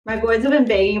My boys have been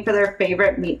begging for their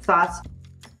favorite meat sauce.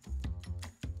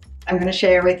 I'm going to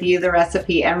share with you the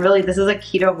recipe, and really this is a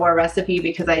ketovore recipe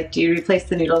because I do replace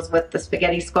the noodles with the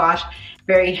spaghetti squash,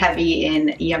 very heavy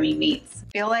in yummy meats.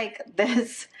 I feel like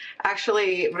this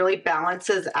actually really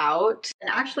balances out.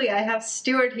 And actually I have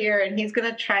Stuart here and he's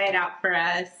going to try it out for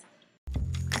us.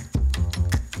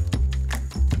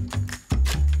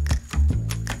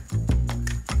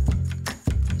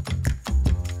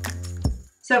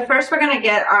 So first we're going to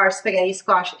get our spaghetti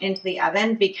squash into the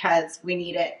oven because we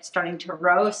need it starting to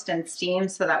roast and steam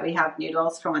so that we have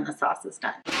noodles for when the sauce is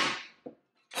done.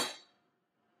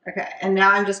 Okay, and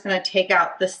now I'm just going to take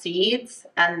out the seeds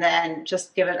and then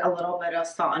just give it a little bit of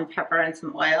salt and pepper and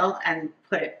some oil and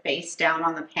put it face down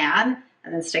on the pan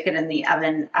and then stick it in the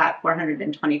oven at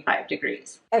 425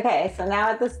 degrees. Okay, so now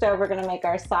at the stove we're gonna make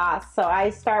our sauce. So I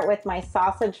start with my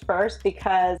sausage first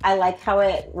because I like how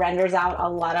it renders out a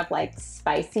lot of like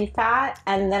spicy fat,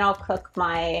 and then I'll cook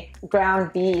my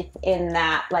ground beef in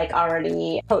that like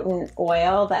already potent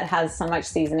oil that has so much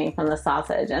seasoning from the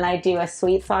sausage. And I do a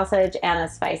sweet sausage and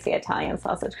a spicy Italian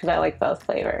sausage because I like both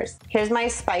flavors. Here's my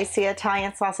spicy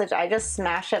Italian sausage. I just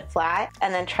smash it flat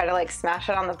and then try to like smash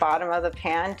it on the bottom of the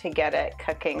pan to get it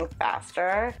cooking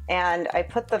faster. And I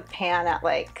put the pan at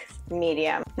like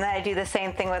medium. And then I do the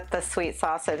same thing with the sweet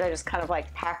sausage. I just kind of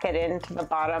like pack it into the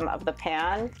bottom of the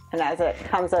pan, and as it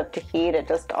comes up to heat it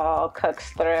just all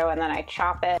cooks through, and then I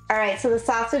chop it. All right, so the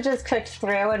sausage is cooked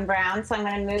through and brown, so I'm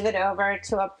going to move it over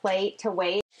to a plate to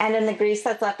wait. And in the grease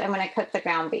that's left, I'm going to cook the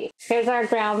ground beef. Here's our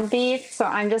ground beef. So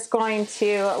I'm just going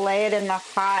to lay it in the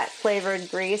hot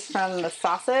flavored grease from the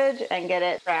sausage and get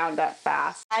it browned up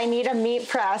fast. I need a meat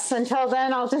press. Until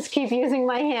then, I'll just keep using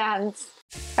my hands.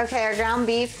 Okay, our ground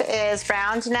beef is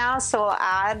browned now, so we'll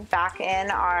add back in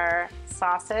our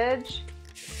sausage.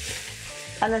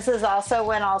 And this is also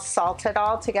when I'll salt it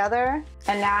all together.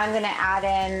 And now I'm going to add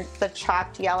in the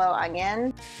chopped yellow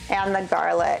onion and the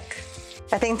garlic.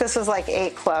 I think this was like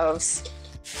 8 cloves.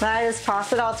 Then I just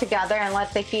toss it all together and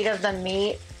let the heat of the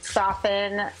meat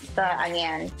soften the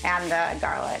onion and the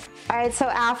garlic. All right, so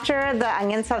after the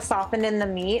onions have softened in the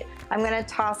meat, I'm gonna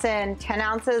toss in 10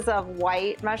 ounces of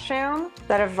white mushroom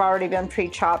that have already been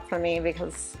pre-chopped for me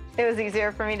because it was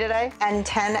easier for me today, and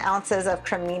 10 ounces of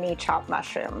Crimini chopped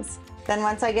mushrooms. Then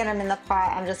once I get them in the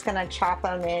pot, I'm just gonna chop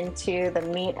them into the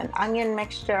meat and onion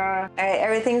mixture. All right,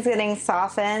 everything's getting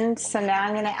softened. So now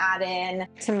I'm gonna add in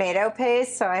tomato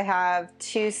paste. So I have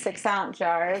 2 6-ounce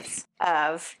jars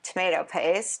of tomato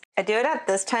paste. I do it at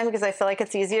this time because I feel like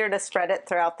it's easier to spread it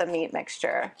throughout the meat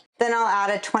mixture. Then I'll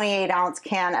add a 28-ounce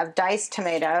can of diced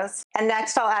tomatoes. And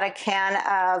next I'll add a can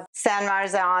of San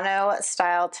Marzano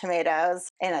style tomatoes,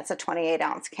 and it's a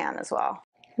 28-ounce can as well.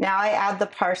 Now I add the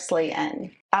parsley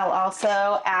in. I'll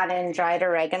also add in dried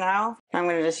oregano. I'm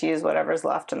going to just use whatever's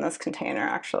left in this container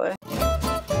actually.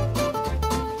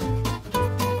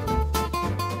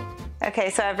 Okay,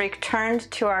 so I've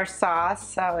returned to our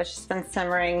sauce. So it's just been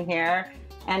simmering here.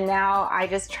 And now I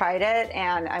just tried it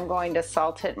and I'm going to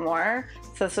salt it more.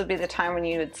 So this would be the time when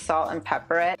you would salt and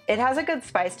pepper it. It has a good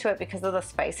spice to it because of the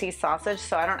spicy sausage,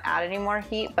 so I don't add any more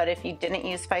heat. But if you didn't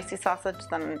use spicy sausage,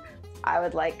 then I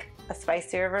would like a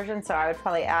spicier version, so I would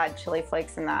probably add chili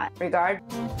flakes in that regard.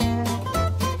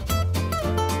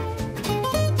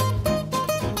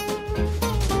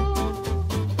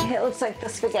 It looks like the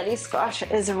spaghetti squash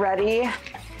is ready.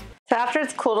 So after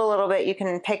it's cooled a little bit, you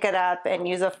can pick it up and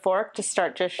use a fork to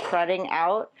start just shredding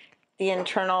out the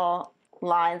internal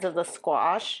lines of the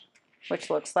squash, which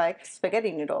looks like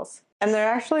spaghetti noodles. And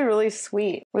they're actually really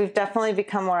sweet. We've definitely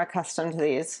become more accustomed to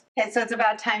these. Okay, so it's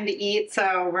about time to eat,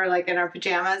 so we're like in our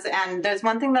pajamas. And there's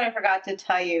one thing that I forgot to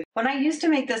tell you. When I used to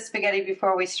make this spaghetti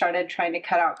before we started trying to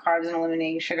cut out carbs and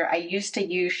eliminating sugar, I used to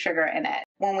use sugar in it.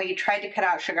 When we tried to cut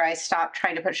out sugar, I stopped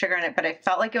trying to put sugar in it, but I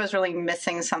felt like it was really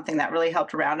missing something that really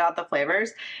helped round out the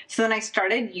flavors. So then I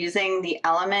started using the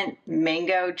Element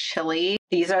Mango Chili.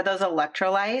 These are those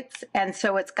electrolytes. And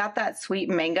so it's got that sweet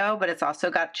mango, but it's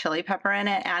also got chili pepper in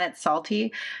it and it's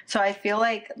salty. So I feel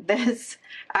like this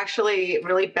actually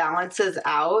really balances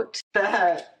out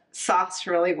the sauce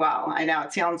really well. I know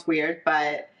it sounds weird,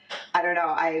 but I don't know,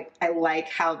 I like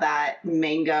how that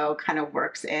mango kind of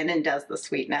works in and does the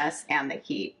sweetness and the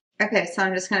heat. Okay, so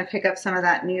I'm just gonna pick up some of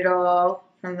that noodle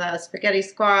from the spaghetti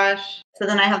squash. So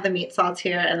then I have the meat sauce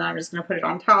here and then I'm just gonna put it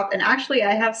on top. And actually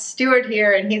I have Stuart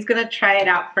here and he's gonna try it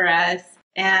out for us.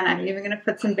 And I'm even gonna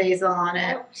put some basil on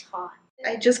it. Oh, it's hot.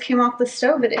 I just came off the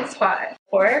stove, it is hot.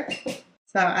 Pork.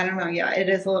 So I don't know, yeah, it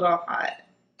is a little hot.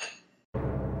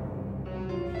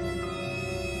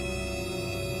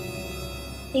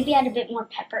 Maybe add a bit more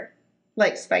pepper.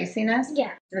 like spiciness?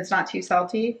 Yeah. And it's not too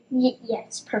salty? Yeah,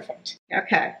 it's perfect.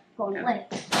 Okay. Oh no.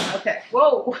 Okay.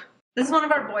 Whoa. This is one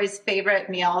of our boys' favorite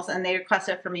meals, and they request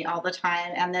it for me all the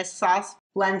time. And this sauce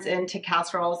blends into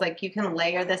casseroles. Like, you can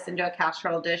layer this into a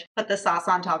casserole dish, put the sauce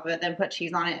on top of it, then put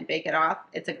cheese on it and bake it off.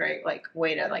 It's a great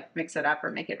way to mix it up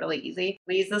or make it really easy.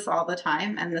 We use this all the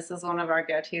time, and this is one of our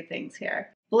go-to things here.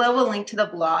 Below we'll link to the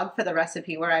blog for the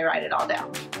recipe where I write it all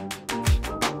down.